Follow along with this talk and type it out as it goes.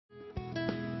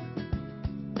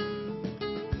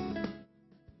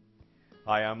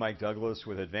Hi, I'm Mike Douglas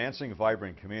with Advancing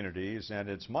Vibrant Communities, and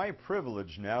it's my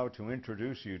privilege now to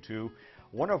introduce you to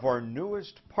one of our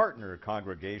newest partner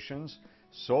congregations,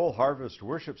 Soul Harvest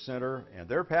Worship Center, and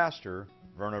their pastor,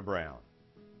 Verna Brown.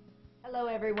 Hello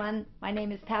everyone, my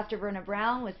name is Pastor Verna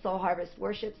Brown with Soul Harvest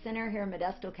Worship Center here in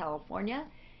Modesto, California.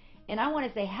 And I want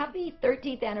to say happy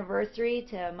 13th anniversary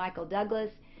to Michael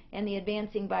Douglas and the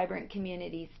Advancing Vibrant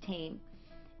Communities team.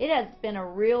 It has been a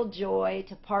real joy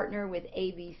to partner with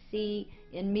AVC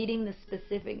in meeting the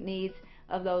specific needs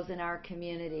of those in our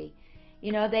community.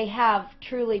 You know, they have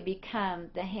truly become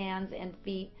the hands and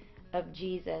feet of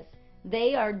Jesus.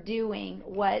 They are doing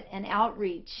what an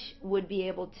outreach would be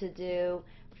able to do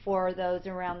for those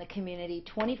around the community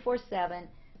 24/7,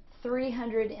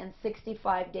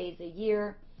 365 days a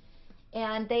year.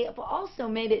 And they have also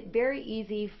made it very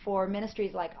easy for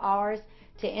ministries like ours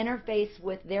to interface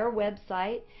with their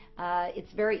website.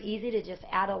 It's very easy to just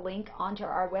add a link onto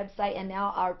our website, and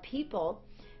now our people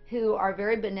who are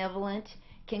very benevolent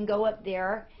can go up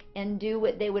there and do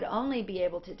what they would only be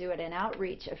able to do at an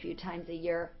outreach a few times a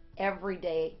year, every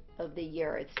day of the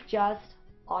year. It's just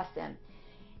awesome.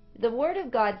 The Word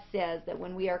of God says that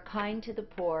when we are kind to the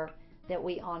poor, that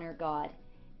we honor God.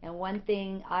 And one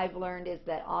thing I've learned is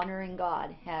that honoring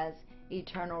God has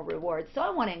eternal rewards. So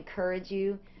I want to encourage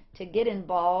you to get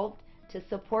involved, to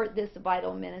support this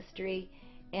vital ministry,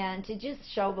 and to just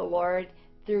show the Lord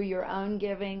through your own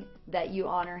giving that you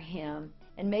honor Him.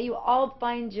 And may you all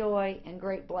find joy and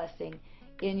great blessing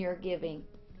in your giving.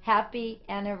 Happy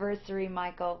anniversary,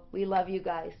 Michael. We love you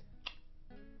guys.